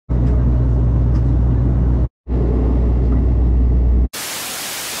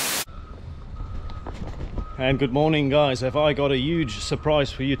and good morning guys. Have I got a huge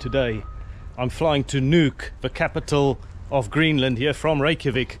surprise for you today. I'm flying to Nuuk, the capital of Greenland, here from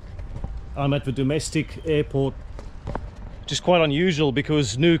Reykjavik. I'm at the domestic airport, which is quite unusual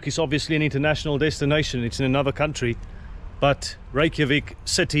because Nuuk is obviously an international destination. It's in another country, but Reykjavik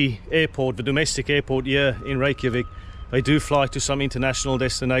City Airport, the domestic airport here in Reykjavik, they do fly to some international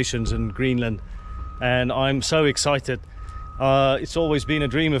destinations in Greenland, and I'm so excited. It's always been a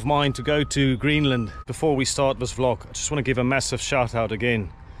dream of mine to go to Greenland. Before we start this vlog, I just want to give a massive shout out again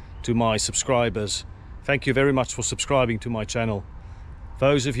to my subscribers. Thank you very much for subscribing to my channel.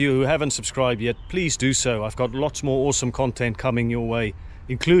 Those of you who haven't subscribed yet, please do so. I've got lots more awesome content coming your way,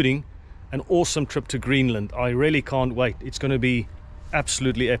 including an awesome trip to Greenland. I really can't wait. It's going to be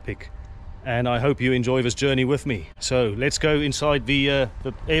absolutely epic, and I hope you enjoy this journey with me. So let's go inside the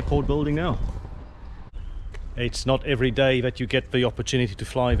airport building now. It's not every day that you get the opportunity to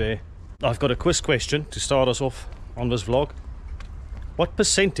fly there. I've got a quiz question to start us off on this vlog. What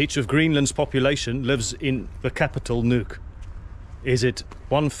percentage of Greenland's population lives in the capital, Nuuk? Is it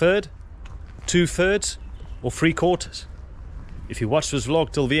 1/3, 2/3, or 3/4? If you watch this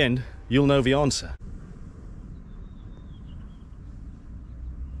vlog till the end, you'll know the answer.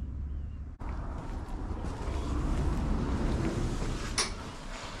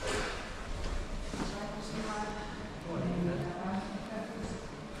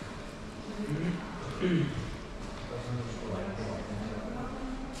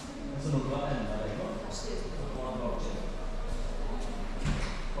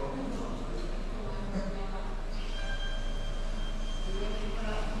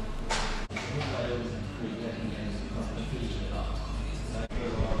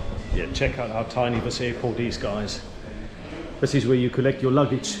 Yeah, check out how tiny this airport is, guys. This is where you collect your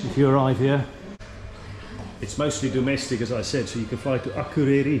luggage if you arrive here. It's mostly domestic, as I said, so you can fly to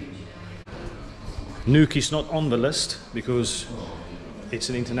Akureyri. Nuuk is not on the list because it's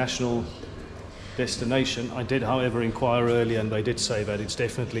an international destination. I did, however, inquire earlier, and they did say that it's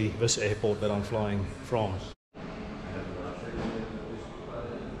definitely this airport that I'm flying from.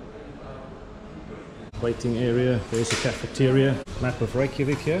 Waiting area, there's a cafeteria. Map of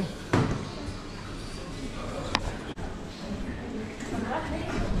Reykjavik here.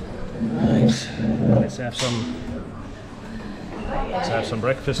 Right, let's have some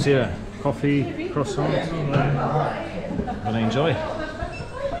breakfast here. Coffee, croissant. Gonna enjoy.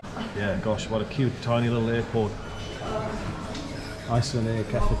 Yeah, gosh, what a cute tiny little airport. Iceland Air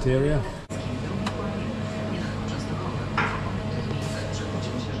cafeteria.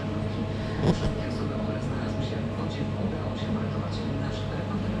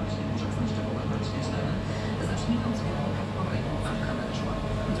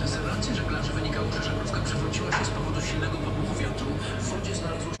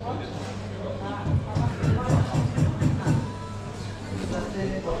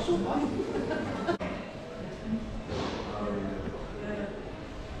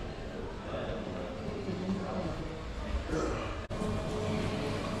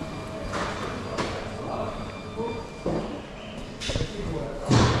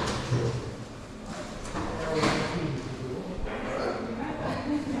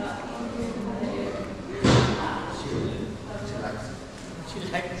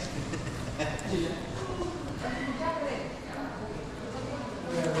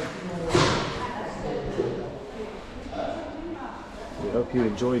 We hope you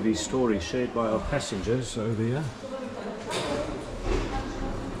enjoy these stories shared by our passengers over here.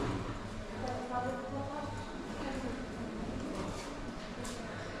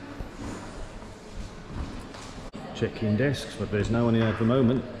 Check-in desks, but there's no one here at the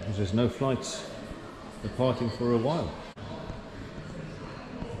moment because there's no flights departing for a while.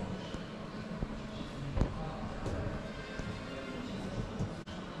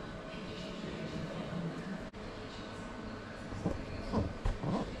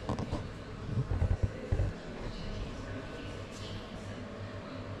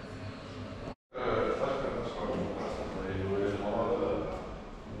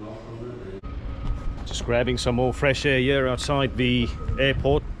 Just grabbing some more fresh air here outside the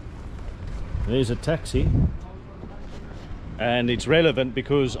airport. There's a taxi, and it's relevant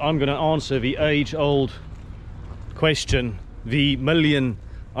because I'm going to answer the age-old question, the million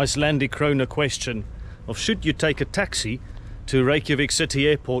Icelandic krona question of should you take a taxi to Reykjavik City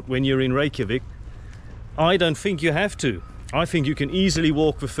Airport when you're in Reykjavik. I don't think you have to. I think you can easily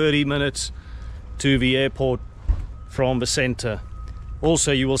walk for 30 minutes to the airport from the center.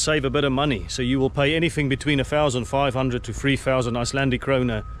 Also, you will save a bit of money, so you will pay anything between 1,500 to 3,000 Icelandic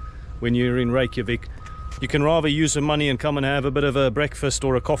krona when you're in Reykjavik. You can rather use the money and come and have a bit of a breakfast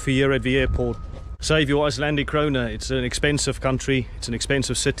or a coffee here at the airport, Save your Icelandic krona. It's an expensive country, it's an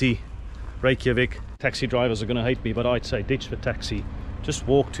expensive city, Reykjavik. Taxi drivers are going to hate me, but I'd say ditch the taxi. Just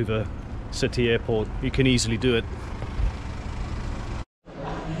walk to the city airport. You can easily do it.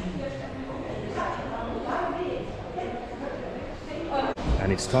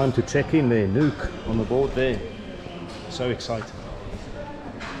 And it's time to check in there, Nuuk on the board there. So excited.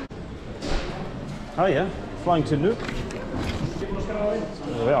 Oh yeah, flying to Nuuk.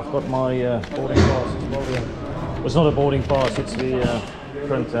 Yeah, I've got my boarding pass as well. Yeah. It's not a boarding pass, it's the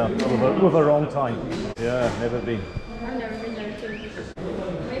printout with a wrong time. Yeah, never been. I've never been there too.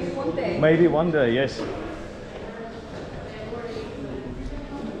 Maybe one day. Maybe one day, yes.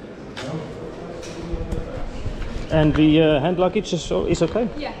 And the hand luggage is okay?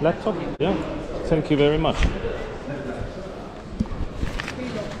 Yeah. Laptop? Yeah. Thank you very much.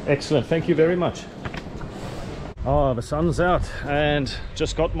 Excellent, thank you very much. Oh, the sun's out and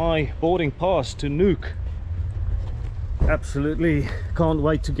just got my boarding pass to Nuuk. Absolutely can't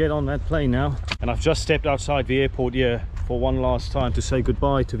wait to get on that plane now. And I've just stepped outside the airport here for one last time to say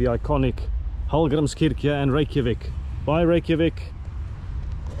goodbye to the iconic Hallgrímskirkja and Reykjavik. Bye Reykjavik.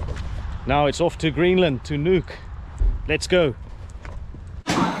 Now it's off to Greenland, to Nuuk. Let's go.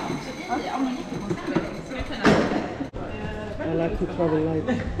 I like to travel light.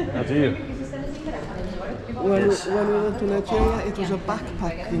 How do you? When we went to Nigeria, it was a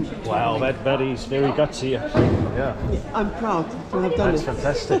backpacking. Wow, that is very gutsy actually. Yeah. I'm proud to have done That's it.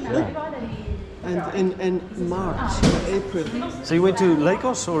 fantastic, yeah. And in March, April. So you went to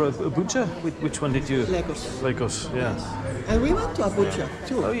Lagos or Abuja? Which one did you? Lagos. Lagos, yeah. And we went to Abuja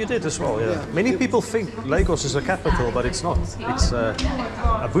too. Oh, you did as well, yeah. Yeah. Many people think Lagos is the capital, but it's not. It's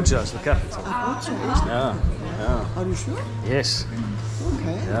Abuja is the capital. Abuja, is it? Yeah, yeah. Are you sure? Yes,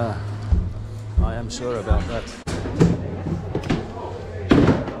 Okay. yeah. I am sure about that.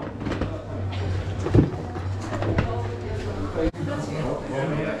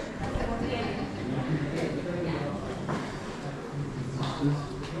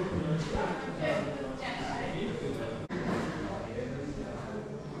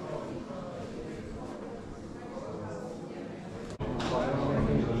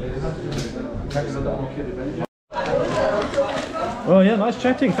 Oh yeah, nice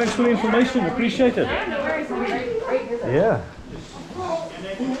chatting. Thanks for the information. Appreciate it. Yeah.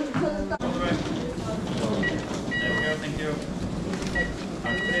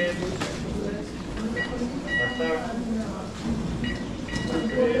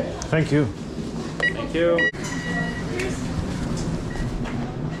 Thank you. Thank you.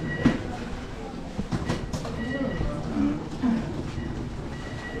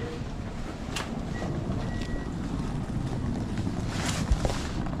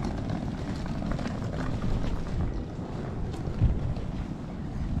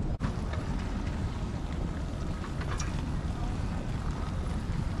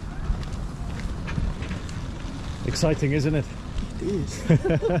 Exciting, isn't it? It is.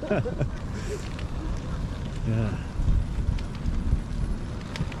 Yeah.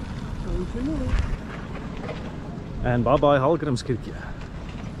 And bye bye Hallgrímskirkja.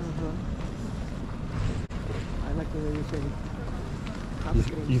 I like the way you say it.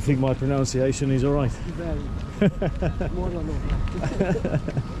 You think my pronunciation is alright? Very. More than alright.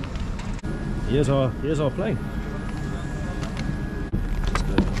 Here's our plane.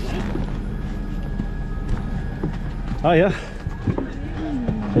 Oh yeah.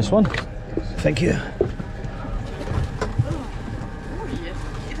 This one. Thank you.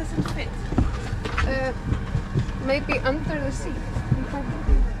 It doesn't fit. Maybe under the seat.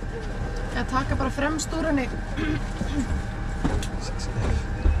 Að taka bara fremst úr henni.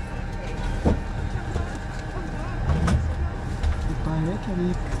 Goodbye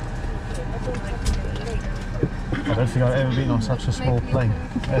Reykjavik. I don't think I've ever been on such a small plane.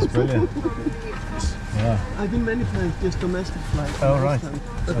 That's brilliant. Yeah. I've been many times, just domestic flights. Oh, right. Iceland,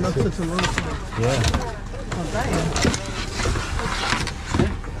 but That's not it. such a long time. Yeah.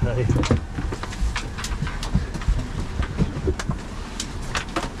 Hey.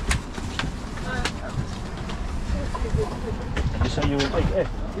 You say you will take F?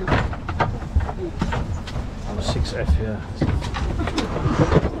 I'm 6F, yeah.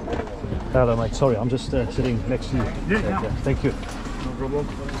 Hello mate, sorry, I'm just sitting next to you. Yeah. Thank you. No problem.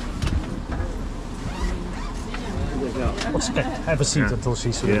 What's F? Have a seat until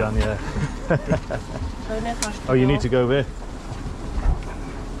she's done, yeah. Oh, Oh, you need to go there?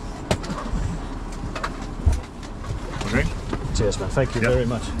 Okay. Cheers man, thank you very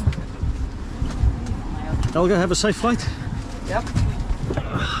much. Helga, have a safe flight. Yep.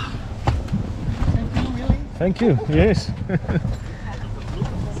 Thank you, yes.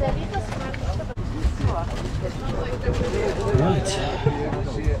 Right.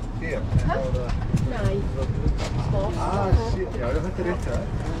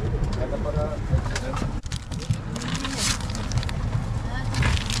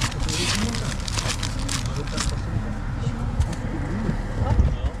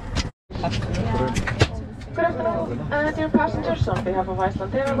 Good afternoon, dear passengers. On behalf of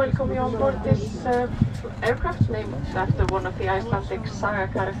Iceland Air, I welcome you on board this aircraft named after one of the Icelandic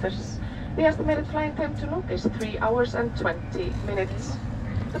saga characters. The estimated flying time to Nuuk is 3 hours and 20 minutes.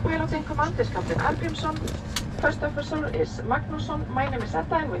 The pilot in command is Captain Argrímsson. First officer is Magnusson. My name is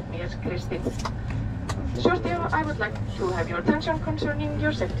Edda, and with me is Kristín. Shortly, I would like to have your attention concerning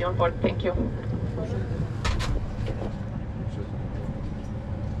your safety on board. Thank you.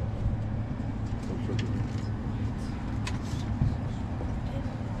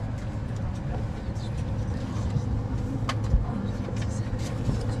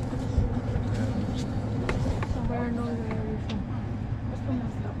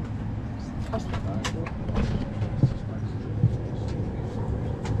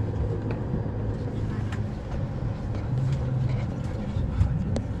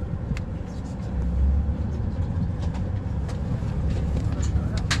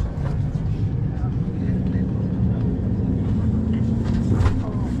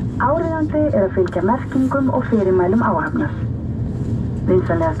 Áríðandi er að fylgja merkingum og fyrirmælum áhafnar.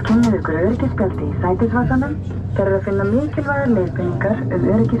 Vinsamlegast kynnið ykkur öryggisspjaldi í sætisvasanum fyrir að finna mikilvægar leiðbeiningar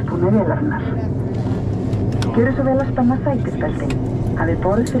öryggisbúnað vélarinnar. Gjörðu svo vel að spenna sætisbeltin, hafið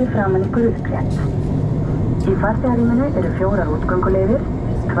borð fyrir framan ykkur upprétt. Í farþegarýminu eru 4 útgönguleiðir,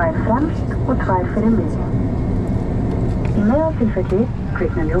 2 fremst og 2 fyrir miðju. Í meðaltilfelli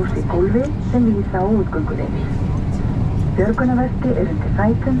kvikna ljós í gólfi sem vísa á útgönguleiðir. Björgunarvesti er undir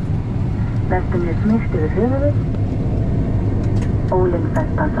sætum, vestunni er smygt yfir höfuðið, ólinn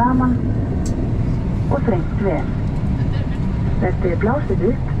festan saman og þrengt vel. Vestið er blásið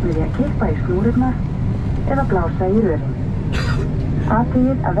upp með því að kippa í snúrurnar eða blása í rörin.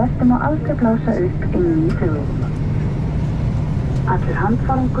 Athugið að vestið má aldrei blása upp inni í flugvélinni. Allur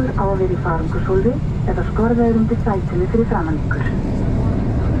handfarangur á að vera í farangurshólfi eða skorðaður undir sætinu fyrir framan ykkur.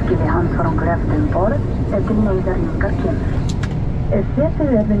 Skilji handfarangur eftir borð ef til neyðarrýmingar kemur. Ef setið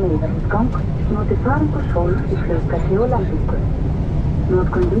er við neyðarútgang, notið farangurshólf í flugpelli og landingu.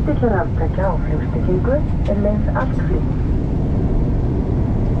 Notkun lítillar raftækja á flugstillingu er leyfð allt flug.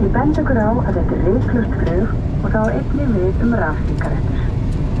 Ég bend ykkur á að þetta er reyklaust flug og þá einnig við rafsígarettur.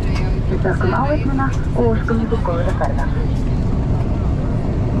 Við þökkum áheignina og óskum ykkur góðra ferða.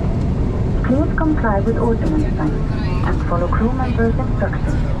 Please comply with ordinance signs and follow crew members'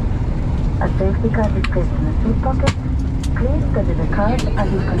 instructions. A safety card is placed in the seat pocket. Please study the card as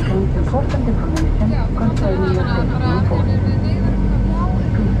it contains important information concerning your safety on board.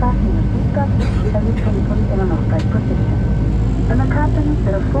 Please fasten your seatbelt as it's table in an upright position. In the cabin,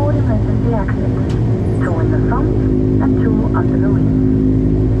 there are 4 emergency exits, 2 in the front and 2 under the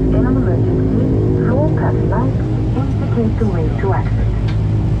wings. In an emergency, floor path lights indicate the way to exit.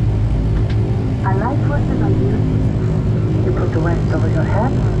 A light switch is on duty. You put the vest over your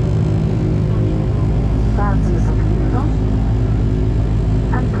head, fasten the seatbelt,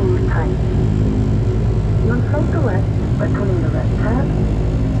 and pull tight. You inflate the vest by pulling the vest tab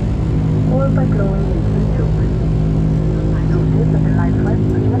or by blowing into the tube. Notice that the light vest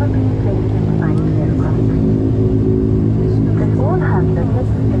must never be inflated inside the aircraft. Place all hand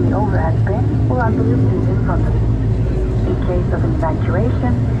luggage in the overhead bin or under your seat in front of it. In case of an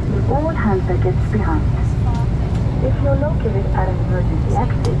evacuation, leave all hand luggage behind. If you're located at an emergency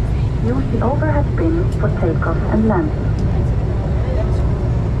exit, use the overhead bin for takeoff and landing.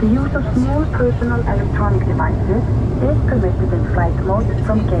 The use of small personal electronic devices is permitted in flight mode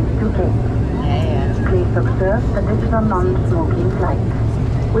from gate to gate. Please observe that this is a non-smoking flight,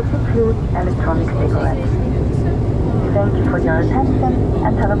 which includes electronic cigarettes. Thank you for your attention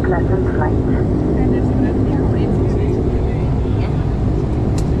and have a pleasant flight.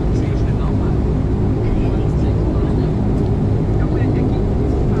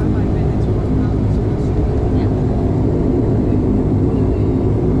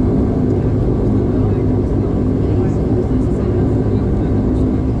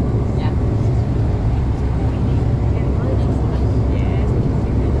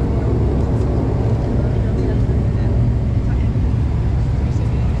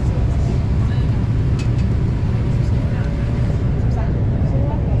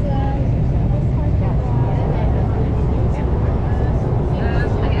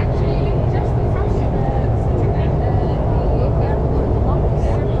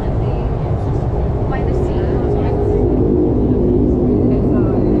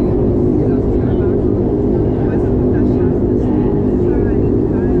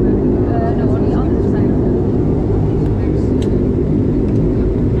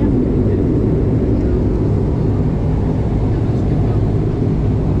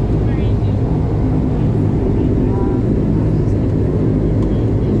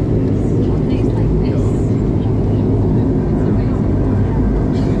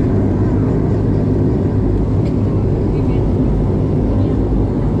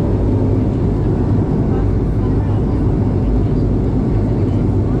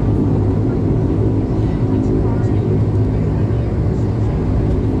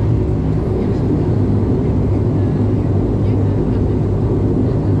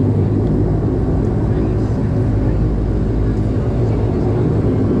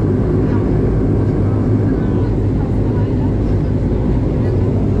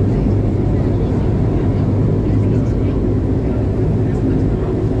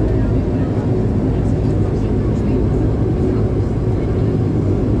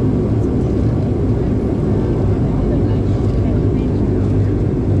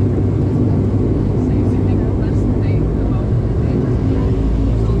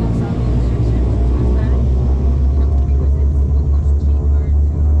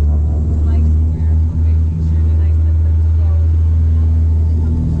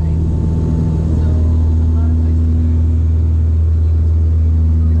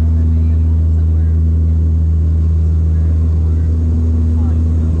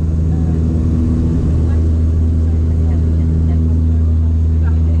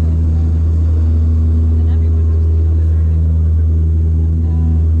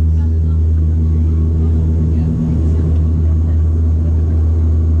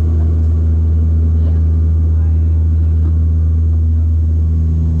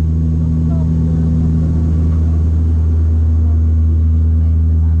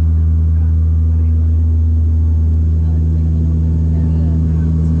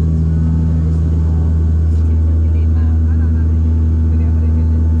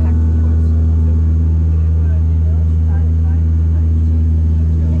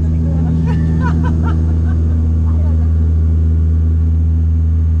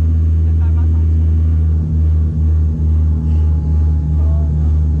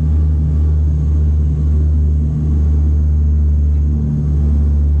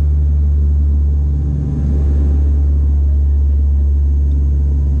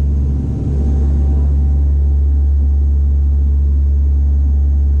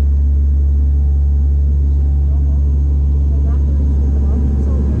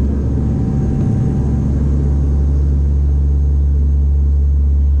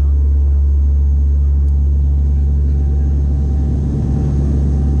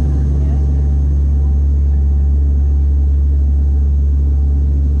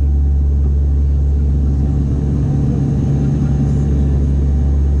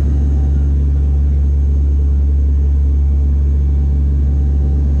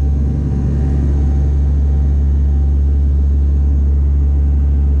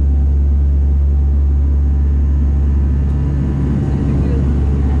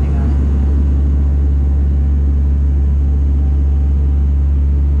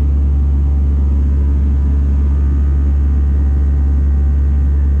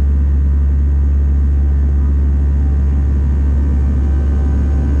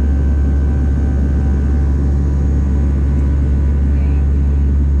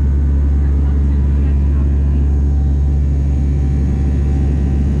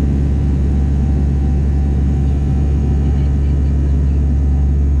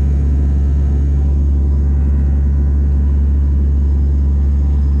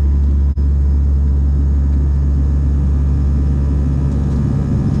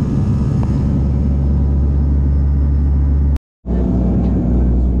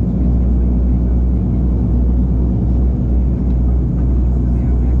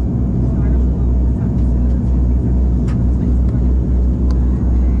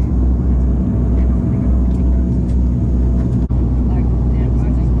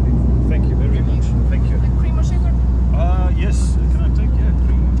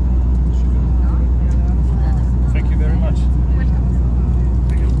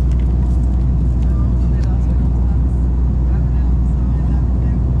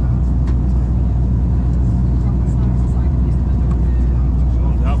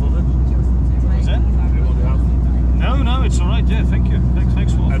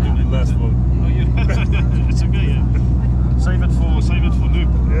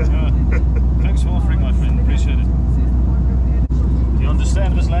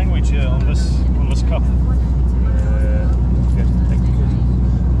 language here on this cup.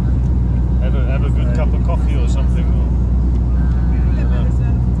 Have a good cup of coffee or something. Or,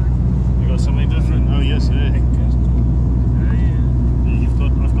 you got something different? Oh yes, yeah. I've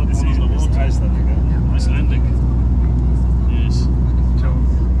got one on the water. Icelandic. Icelandic. Yes.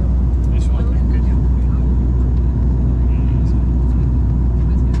 This one.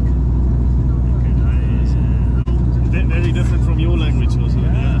 Very different from your language, was it?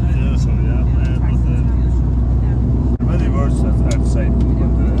 Yeah. So but many words I've said.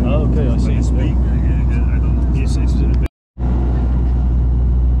 But, Oh, okay, I see. But speak, I don't know. Yes, it's a bit.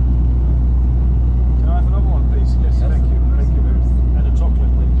 Can I have another one, please? Yes, thank you. Thank you very much. And a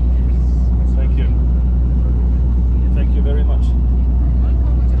chocolate, please. Thank you. Thank you very much.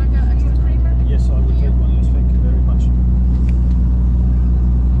 Would you like an extra creamer? Yes, I will take one. Yes, thank you very much.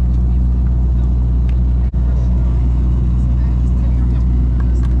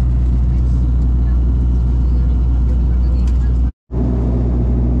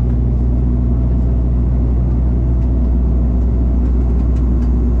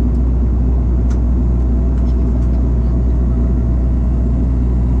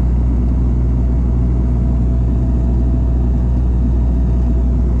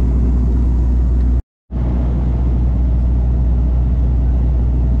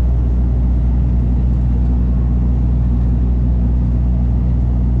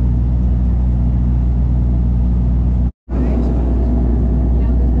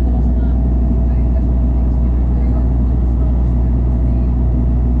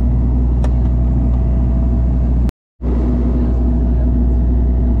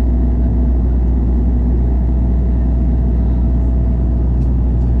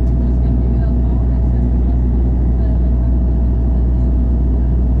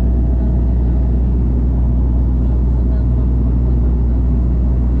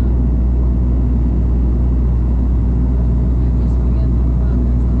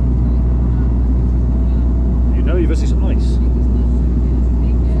 This is ice,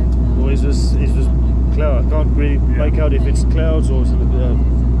 or is this cloud? I can't really make out if it's clouds or is it,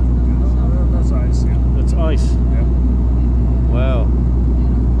 That's ice, yeah. that's ice. Yeah. Wow.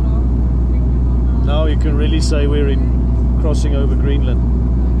 Now you can really say we're crossing over Greenland.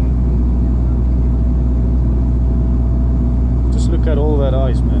 Just look at all that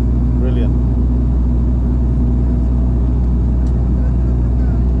ice, man. Brilliant.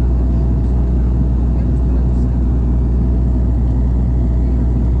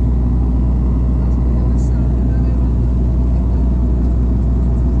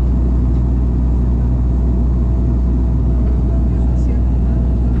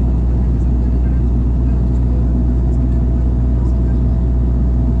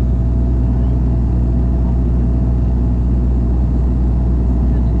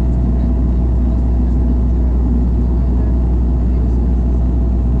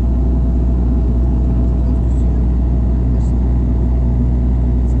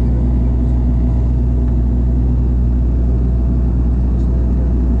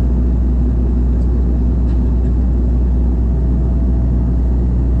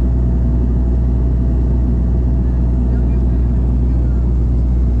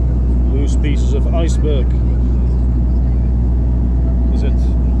 Pieces of iceberg. Is it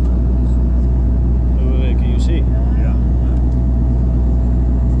over there? Can you see? Yeah.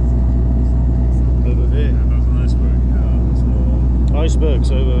 Over there. Yeah, that's an iceberg. Yeah, that's more.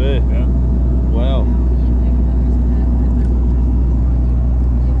 Icebergs over there. Yeah. Wow.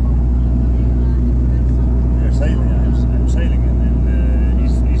 They're sailing. I'm sailing in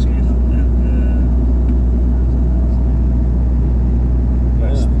East Greenland and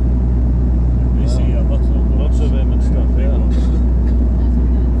west. We see a lots of them and stuff. Yeah.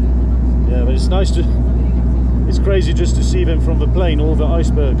 Yeah, but it's nice to. It's crazy just to see them from the plane. All the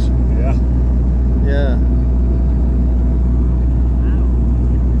icebergs. Yeah. Yeah.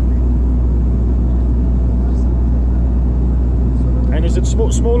 And is it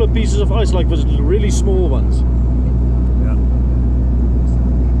smaller pieces of ice, like those really small ones? Yeah.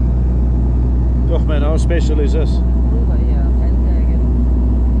 Oh man, how special is this?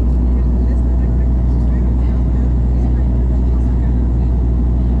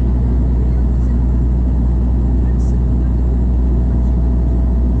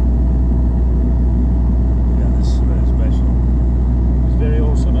 Yeah, this is very special. It's very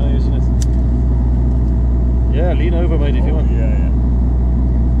awesome, eh, isn't it? Yeah, lean over, mate, if you want. Yeah, yeah.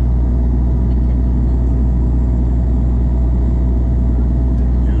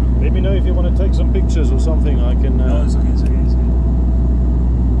 Let me know if you want to take some pictures or something. I can. No, it's okay, it's okay, it's okay.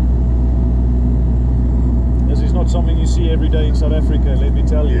 As it's not something you see every day in South Africa, let me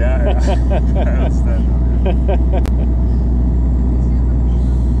tell you. Yeah, I understand.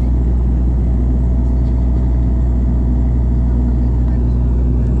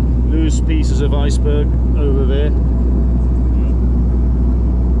 Loose pieces of iceberg over there.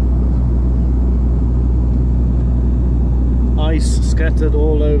 Ice scattered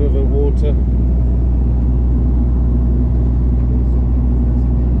all over the water.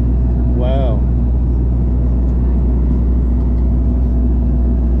 Wow.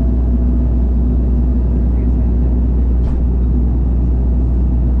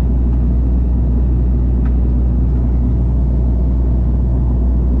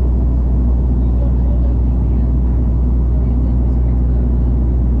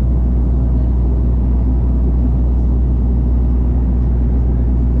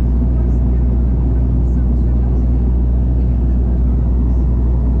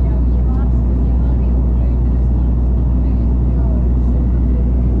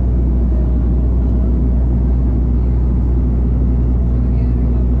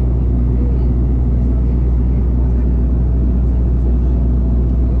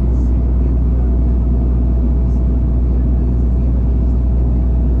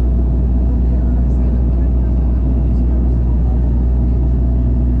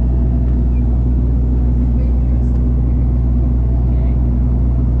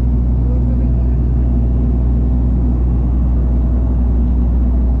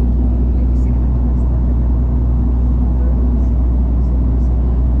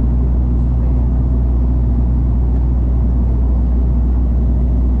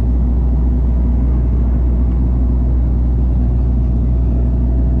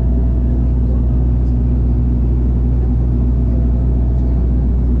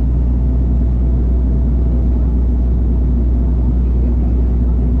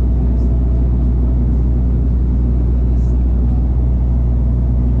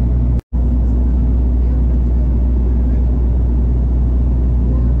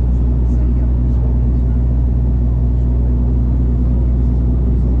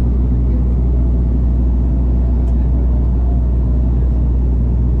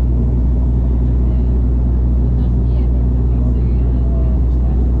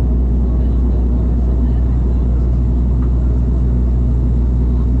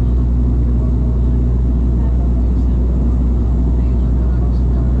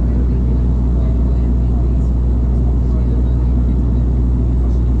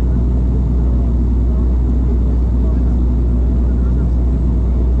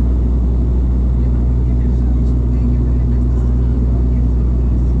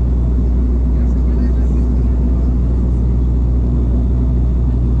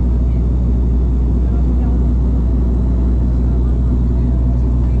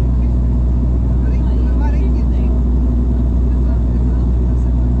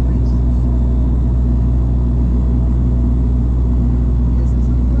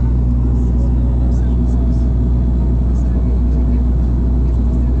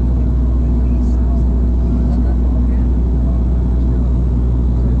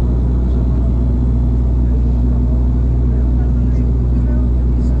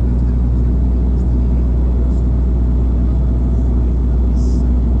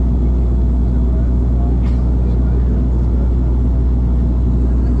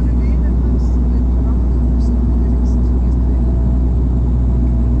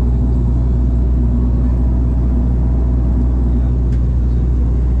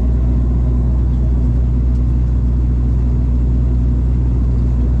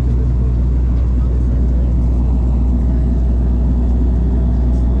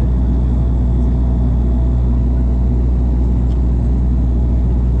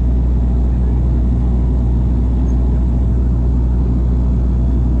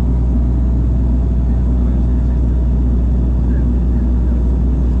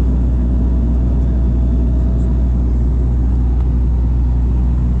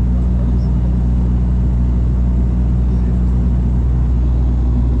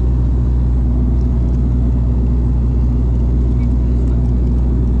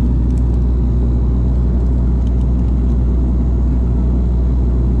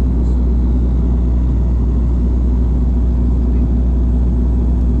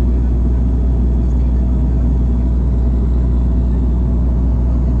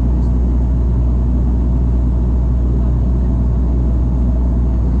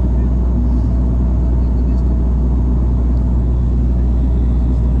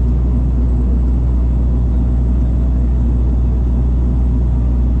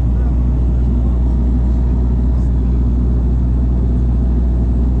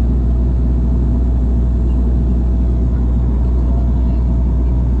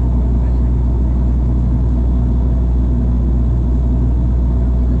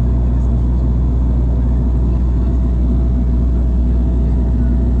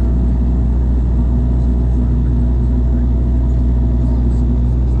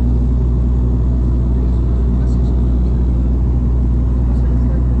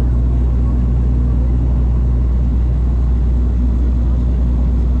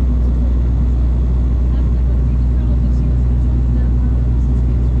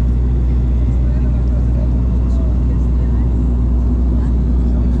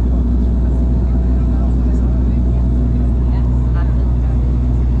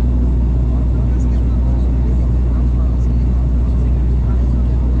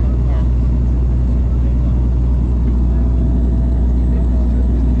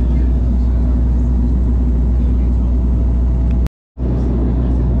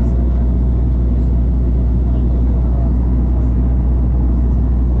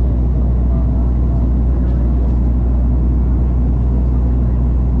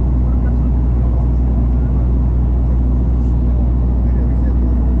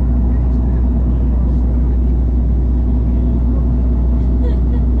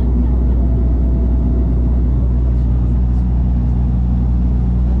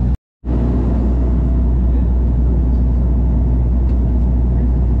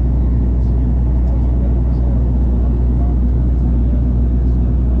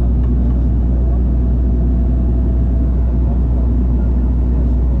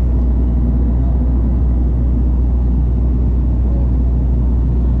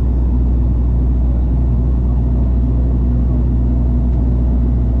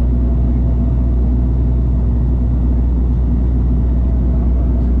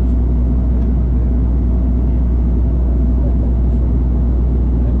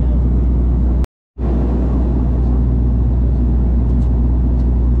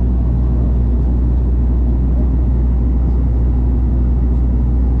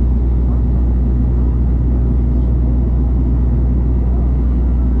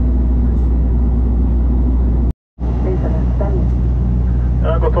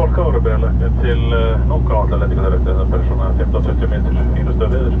 klukkan 12 ára byrjanlegnin til Nuuk áallalendingu þar eftir. Það er svona 15-20 metrar fínasta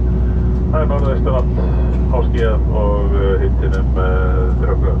veður. Það er norðaustanátt, háskýjað og hittin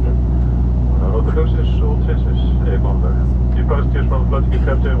 3 gráður. Það er flugsins og útsins going there. Few passengers from the flight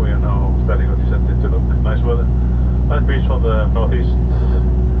captain. We are now standing on descent into Nuuk. Nice weather. Light breeze from the northeast.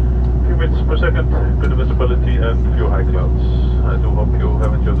 Few meters per second, good visibility and few high clouds. I do hope you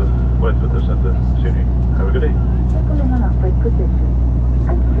have enjoyed the wet weather and the scenery. Have a good day. Circle in an upright position.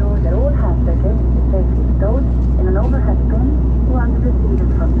 Ensure that all hands are kept safely stowed in an overhead bin or under the seat in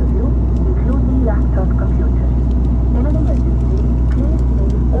front of you, including laptop computers. In an emergency, please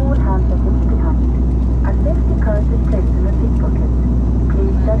leave all hand luggage behind. A safety card is placed in the seat pocket.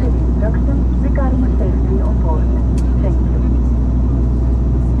 Please study the instructions regarding safety on board. Thank you.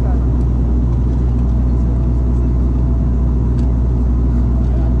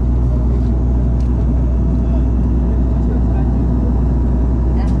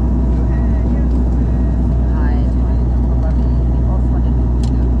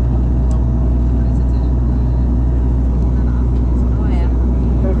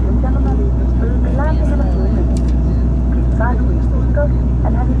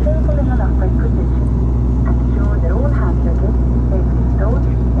 And have your table in an upright position. Ensure that all hands are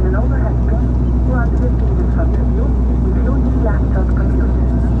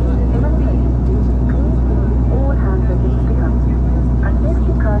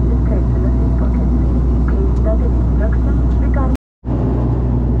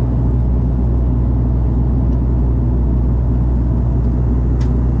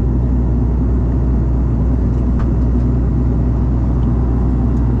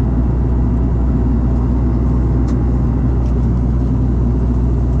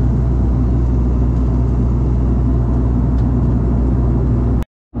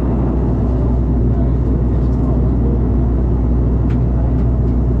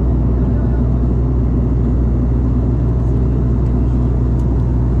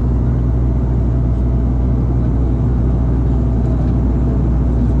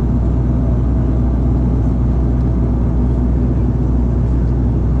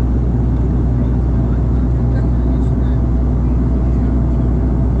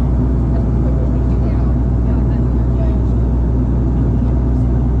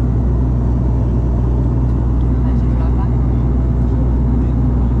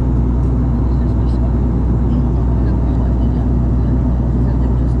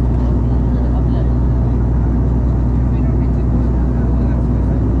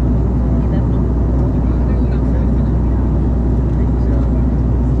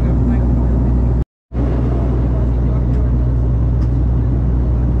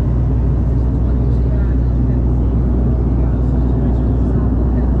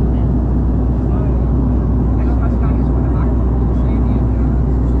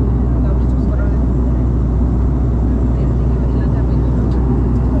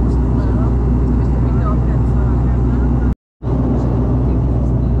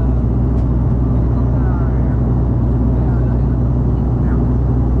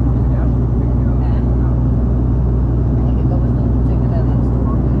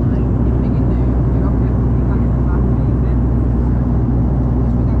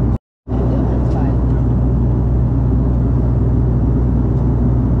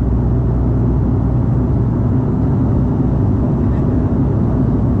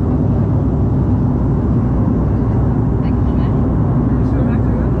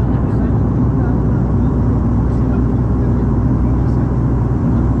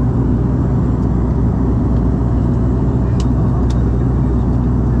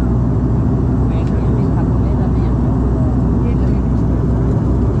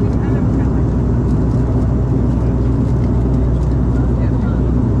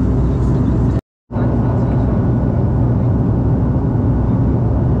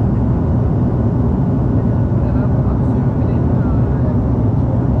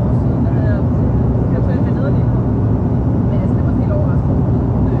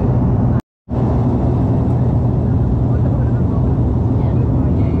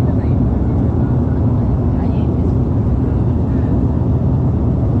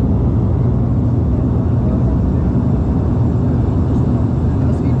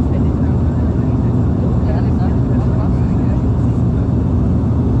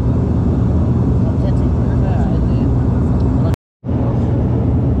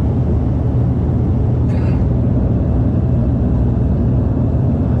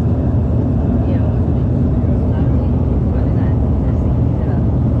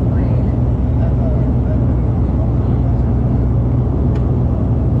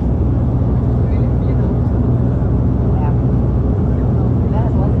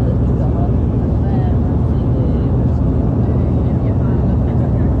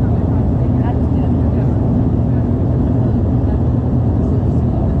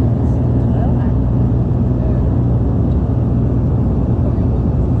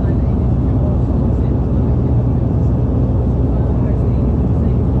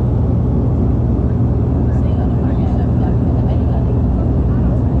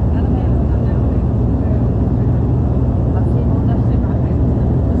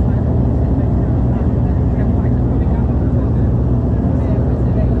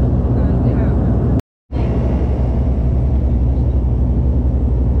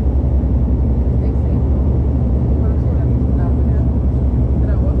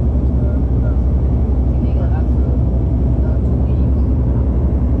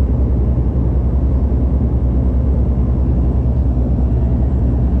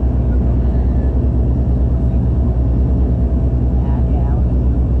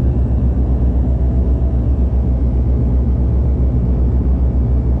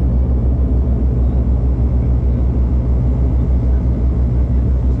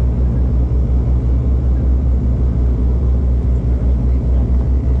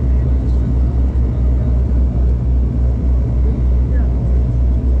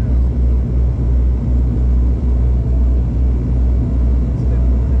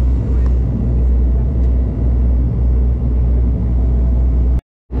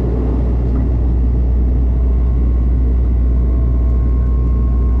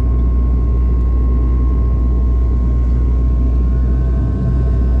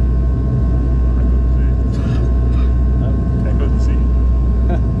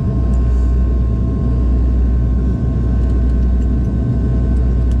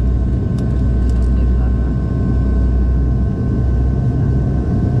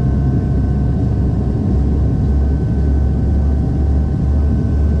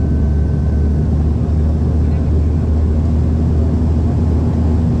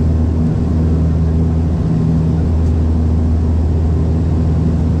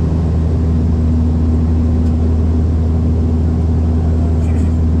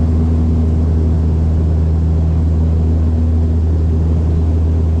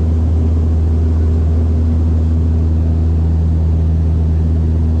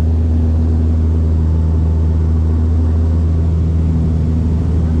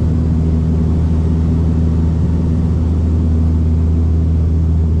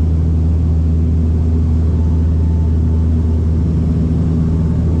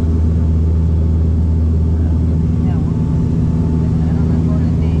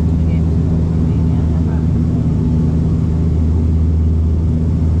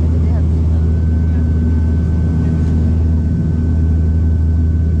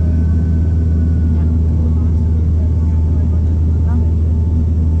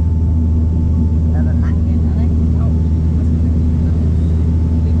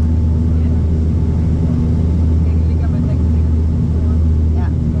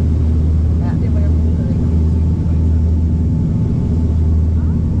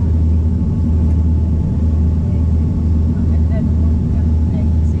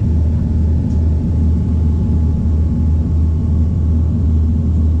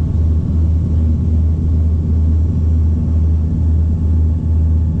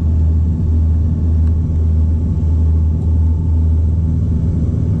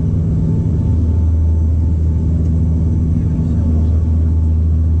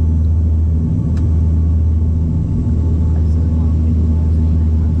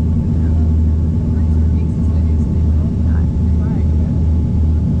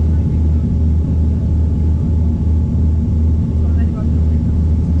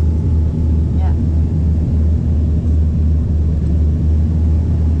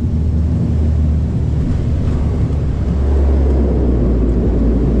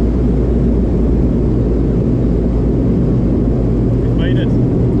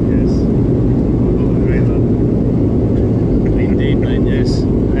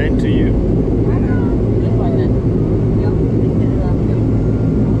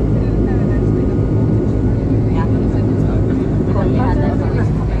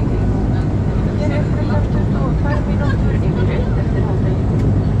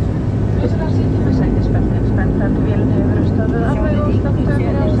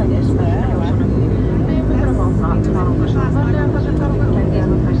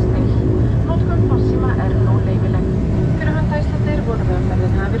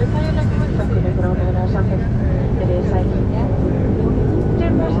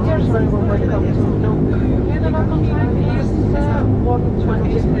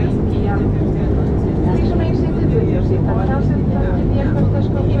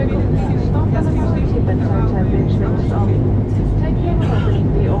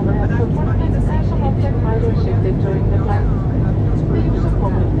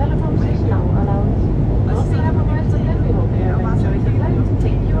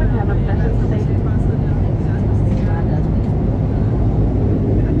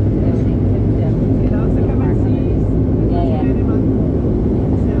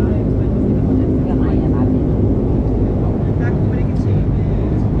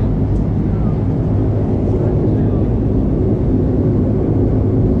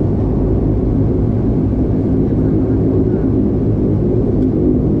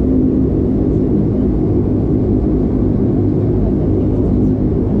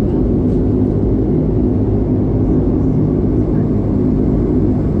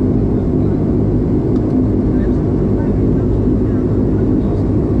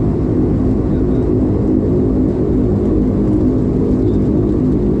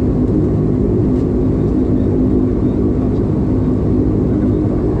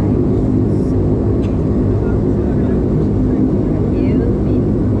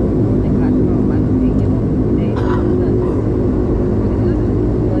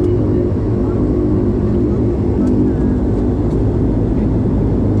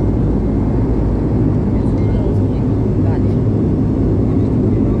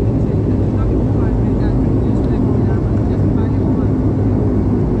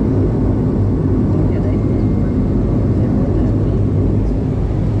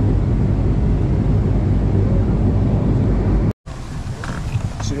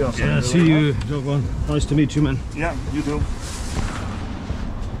Yeah, see you, Jogwan. Nice to meet you, man. Yeah, you too.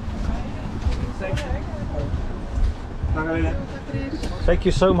 Thank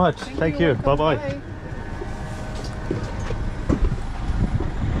you so much. Thank you. Bye bye.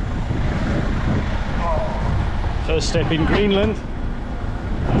 First step in Greenland.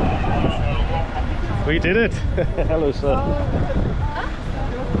 We did it. Hello, sir.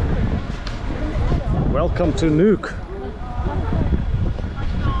 Welcome to Nuuk.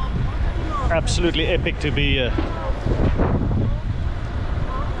 Absolutely epic to be here.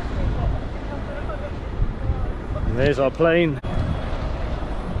 And there's our plane.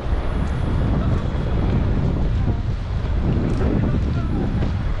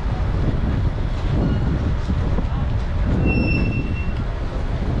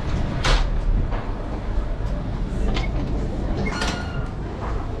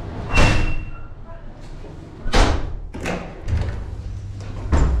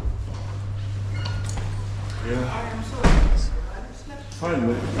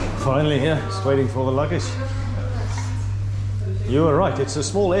 Finally, yeah, just waiting for the luggage. You were right, it's a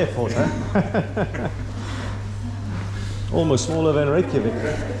small airport, huh? Almost smaller than Reykjavik.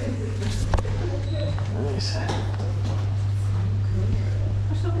 Nice.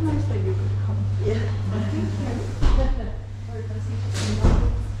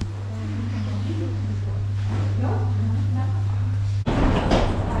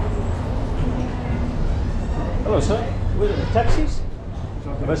 Hello, sir. With the taxis?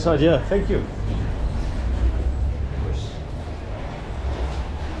 West side, yeah, thank you.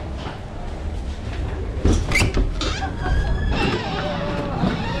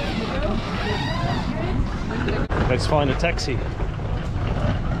 Let's find a taxi.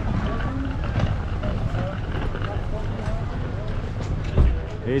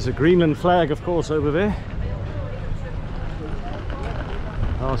 Here's a Greenland flag, of course, over there.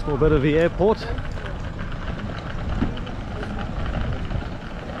 A small bit of the airport.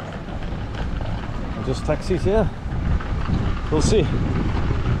 Just taxis here. We'll see.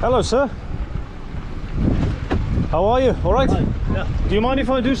 Hello, sir. How are you? All right? Yeah. Do you mind if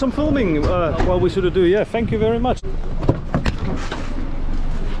I do some filming? Well, we should do. Yeah, thank you very much.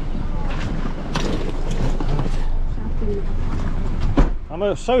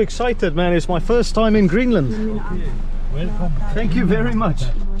 I'm so excited, man. It's my first time in Greenland. Okay. Welcome. Thank you very much.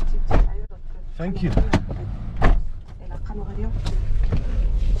 Thank you.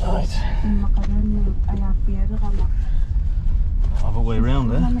 Right. Other way around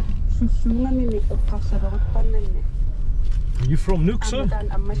there. Are you from Nuuk, sir?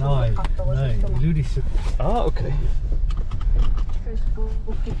 No, Ah, okay.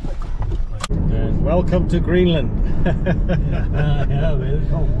 And welcome to Greenland. yeah,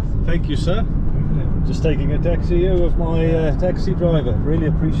 welcome. Thank you, sir. Just taking a taxi here with my taxi driver. Really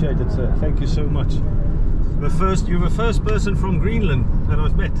appreciate it, sir. Thank you so much. You're the first person from Greenland that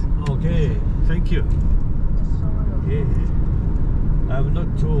I've met. Okay. Thank you. Okay. I'm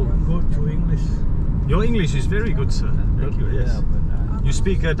not too good to English. Your English is very good, sir. Thank you. Yes. Yeah, but, You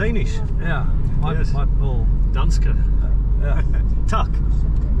speak Danish? yeah, Yes. much more. Danske. Yeah. Tak.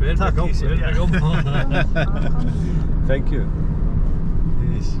 Welcome. easy, yeah. Welcome. Thank you.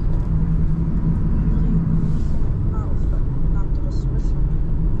 Yes.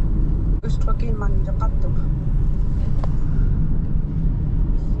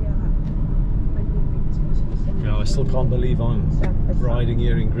 Yeah, I still can't believe I'm riding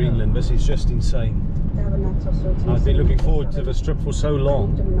here in Greenland. This is just insane. I've been looking forward to this trip for so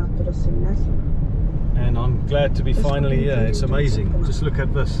long, and I'm glad to be finally here. It's amazing. Just look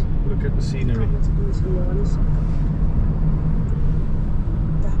at this. Look at the scenery.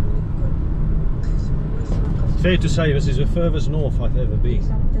 Fair to say this is the furthest north I've ever been.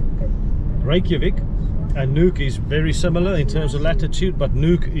 Reykjavik and Nuuk is very similar in terms of latitude, but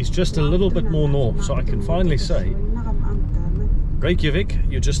Nuuk is just a little bit more north, so I can finally say Reykjavik,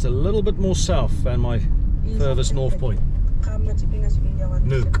 you're just a little bit more south than my furthest north point.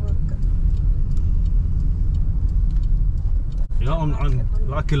 Nuuk. You know, I'm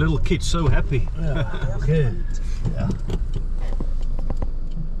like a little kid, so happy. Yeah. Okay. Yeah.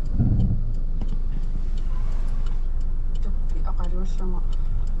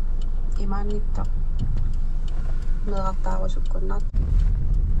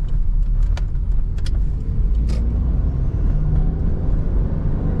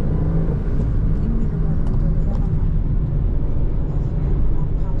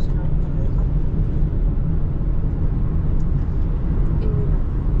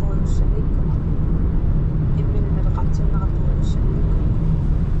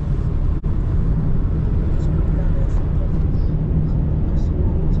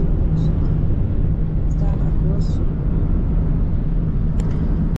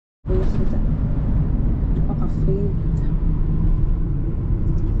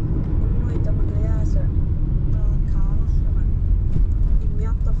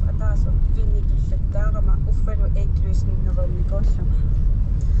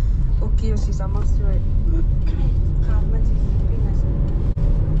 Ukiusi samassui qaammatis pingas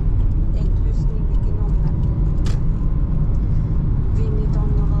inclusning kinonna viini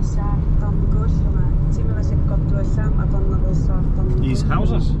tonnersaa tammikuussuma timerasekkortuassaam atonnerussaa tammikuussuma. These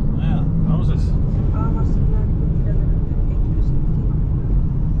houses? Yeah, houses.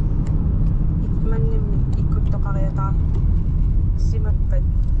 Simappat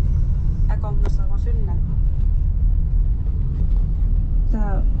akornasara sunnakku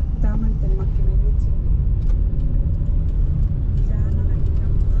taamantan makkimannitin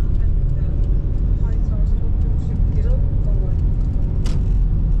isaanarakkammeeqatta hoitausruttum sykkilerppungut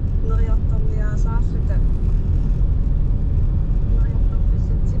neriartarniaasaarluta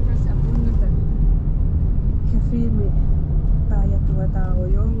neriartarpissatsimmas apunnuta kafiimi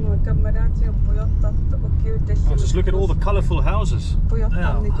paajatuataarujuungu kammalaatigerpujortartu ukkiutassu. Oh, just look at all the colourful houses.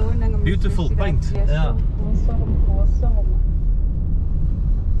 Yeah. Beautiful paint. Yeah.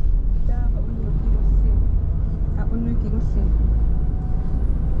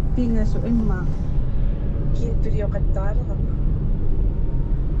 Pingasu imma kiittulioqattaaleqarma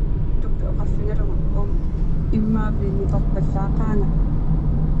tukki oqaffingalugu imma viini torpassaaqaanga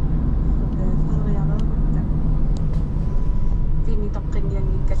feriareerutta viini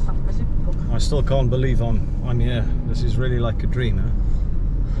toqqinniangikkallарпасиппук. I still can't believe I'm here. This is really like a dream, huh?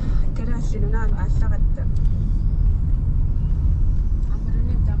 Kadaassilunaanu aalлaqatta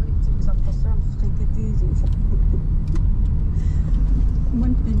аммалуни таавитсисарторсуам фрикатиисис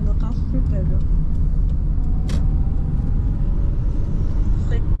мун пиннеқарлуталу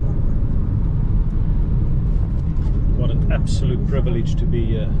What an absolute privilege to be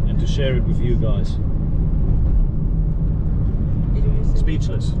here and to share it with you guys.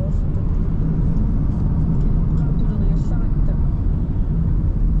 Speechless.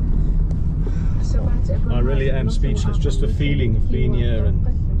 I really am speechless. Just the feeling of being here and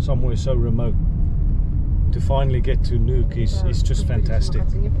somewhere so remote. To finally get to Nuuk is just fantastic.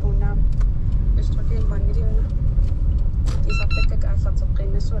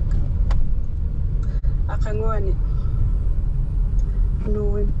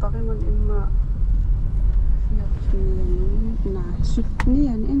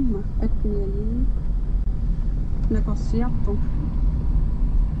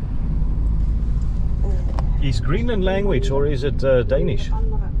 Is Greenland language or is it Danish?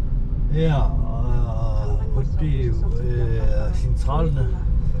 Yeah, would be centralne.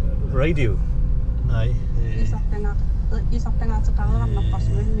 Radio? Nej.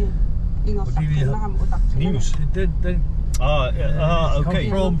 News? Den okay.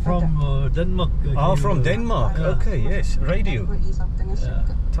 From Denmark. From Denmark. Okay, yes. Radio.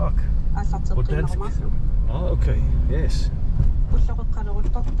 Tak. På dansk. Okay, yes.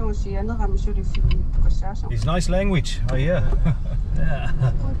 It's nice language, I hear. Yeah.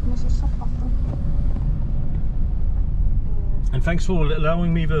 And thanks for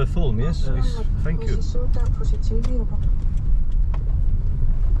allowing me the film, yes? Thank you.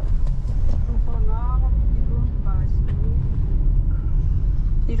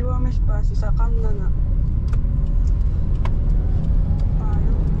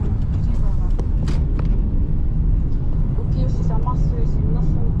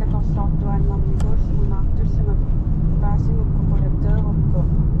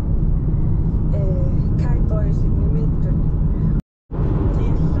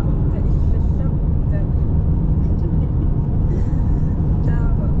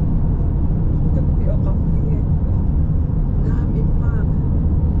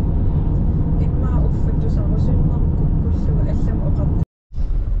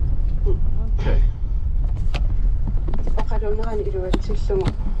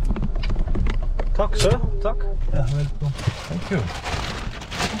 Tak, sir. Tak. Yeah, welcome. Thank you.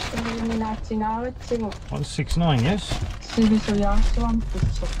 169, yes?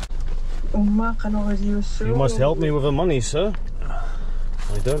 You must help me with the money, sir.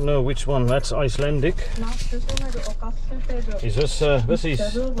 I don't know which one. That's Icelandic. Is this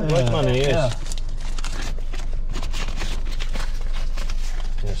is right money, yes.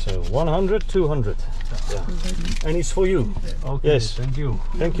 Yeah, so 100, 200. Yeah. And it's for you. Okay, yes. thank you.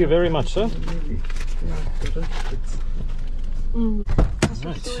 Thank you very much, sir.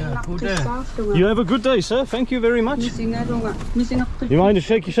 Right. You have a good day, sir. Thank you very much. You mind to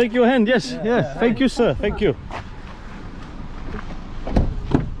shake your hand? Yes. Yeah. Thank you, sir. Thank you.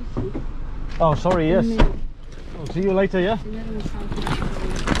 Oh, sorry. Yes. I'll see you later. Yeah.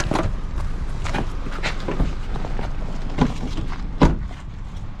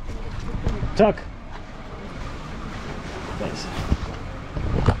 Tak. Thanks.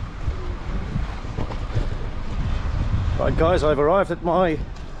 Right, guys, I've arrived at my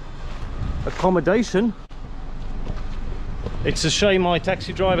accommodation. It's a shame my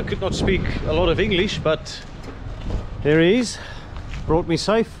taxi driver could not speak a lot of English, but there he is, brought me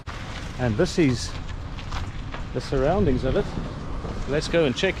safe, and this is the surroundings of it. Let's go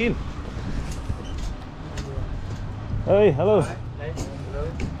and check in. Hey, hello. Hey, hello.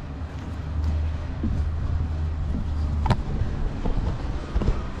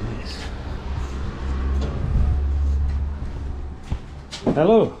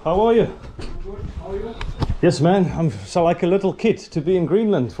 Hello, how are you? Good. How are you? Yes, man, I'm so like a little kid to be in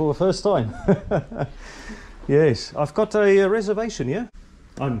Greenland for the first time. Yes, I've got a reservation here.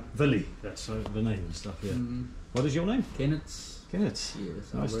 I'm Willy, that's the name and stuff, yeah. What is your name? Kenneth. Kenneth.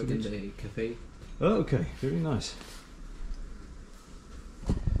 Yes, Nice I work to in meet the cafe. Oh, okay, very nice.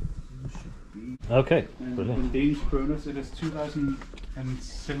 Okay, And brilliant. in Danish kroners, it is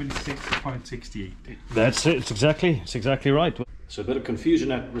 2,076.68. That's it, it's exactly right. So a bit of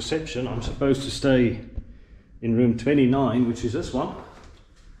confusion at reception. I'm supposed to stay in room 29, which is this one.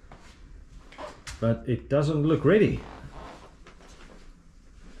 But it doesn't look ready.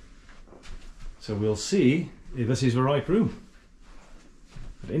 So we'll see if this is the right room.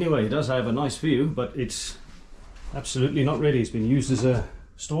 But anyway, it does have a nice view, but it's absolutely not ready. It's been used as a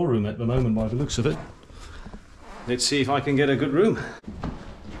storeroom at the moment by the looks of it. Let's see if I can get a good room.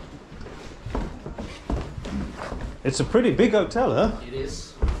 It's a pretty big hotel, huh? It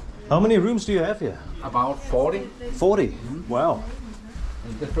is How many rooms do you have here? about 40 40. Wow.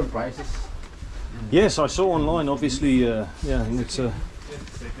 in different prices. Yes, I saw online, obviously, yeah, and it's a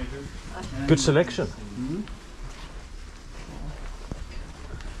good selection.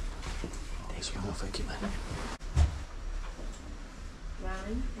 Deze wel een man.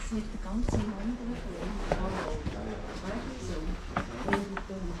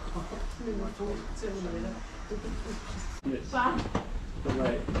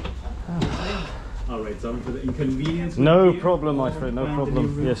 Alright, sorry for the inconvenience. No problem, my friend, no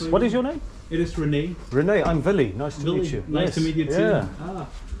problem. Yes. What is your name? It is Renee. Renee, I'm Willy. Nice to meet you. Nice to meet you too. Yeah. Ah,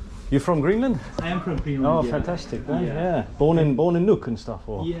 You're from Greenland? I am from Greenland. Oh, yeah. fantastic. Man. Yeah. Yeah. Born in Nuuk and stuff,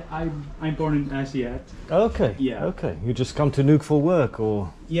 or? Yeah, I'm born in Asiat. Okay. Yeah. Okay. You just come to Nuuk for work,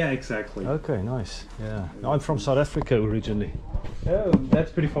 or? Yeah, exactly. Okay, nice. Yeah. I'm from South Africa originally, Oh,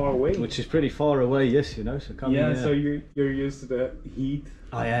 that's pretty far away. which is pretty far away. Yes, you know. So coming Yeah, here. so you're used to the heat.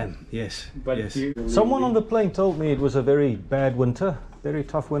 I am. Yes. But yes. here- Someone on the plane told me it was a very bad winter, very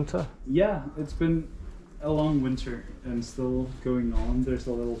tough winter. Yeah, it's been a long winter and still going on. There's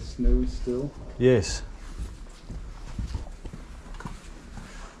a little snow still. Yes.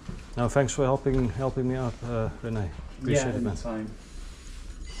 No, thanks for helping me out, Renee. Appreciate Yeah, it, man. anytime.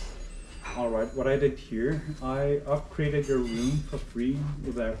 Alright, what I did here, I upgraded your room for free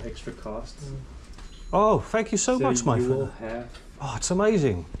without extra cost. Oh, thank you so much, my you friend. will have Oh, it's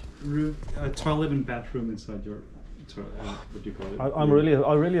amazing. a toilet and bathroom inside your what do you call it?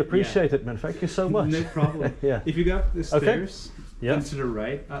 I really appreciate it, man. Thank you so much. No problem. Yeah. If you go up the stairs, Yeah. and to the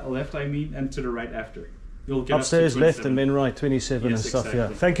right, left I mean, and to the right after. You'll get Upstairs up to left and then right, 27 Yes, and stuff. exactly.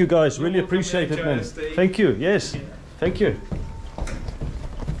 Yeah. Thank you, guys. You're Really welcome, appreciate it, enjoy man. the stay. Thank you. Yes. Yeah. Thank you.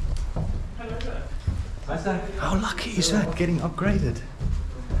 How lucky is that, getting upgraded?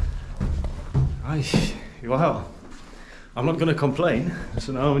 Wow. I'm not going to complain.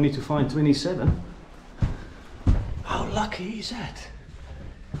 So now we need to find 27. How lucky is that?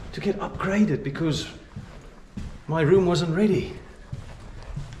 To get upgraded because my room wasn't ready.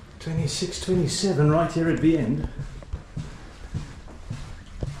 26, 27 right here at the end.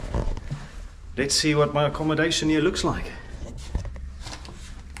 Let's see what my accommodation here looks like.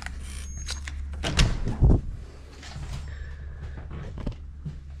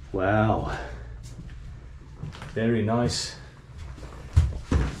 Wow. Very nice.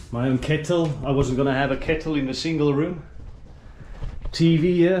 My own kettle. I wasn't going to have a kettle in a single room.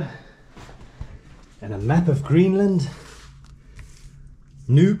 TV here. And a map of Greenland.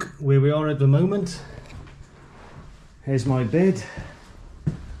 Nuuk, where we are at the moment. Here's my bed.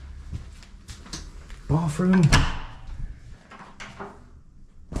 Bathroom.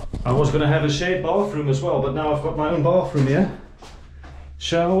 I was going to have a shared bathroom as well, but now I've got my own bathroom here.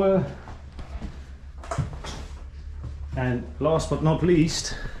 Shower. And last but not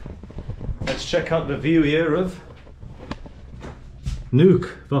least, let's check out the view here of Nuuk,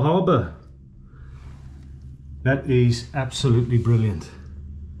 the harbour. That is absolutely brilliant.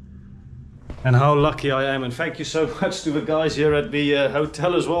 And how lucky I am, and thank you so much to the guys here at the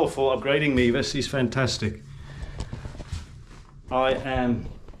hotel as well for upgrading me. This is fantastic. I am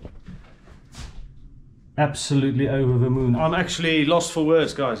absolutely over the moon. I'm actually lost for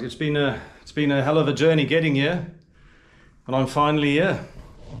words, guys. It's been a hell of a journey getting here, and I'm finally here.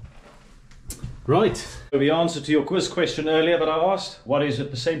 Right, the answer to your quiz question earlier that I asked, what is the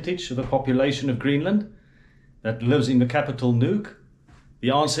percentage of the population of Greenland that lives in the capital Nuuk? The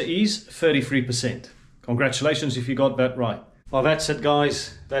answer is 33%. Congratulations if you got that right. Well, that's it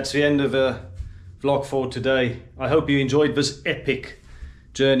guys, that's the end of the vlog for today. I hope you enjoyed this epic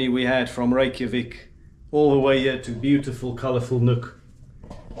journey we had from Reykjavik all the way here to beautiful, colourful Nuuk,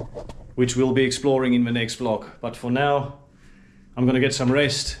 which we'll be exploring in the next vlog. But for now, I'm gonna get some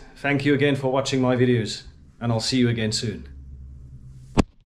rest. Thank you again for watching my videos, and I'll see you again soon.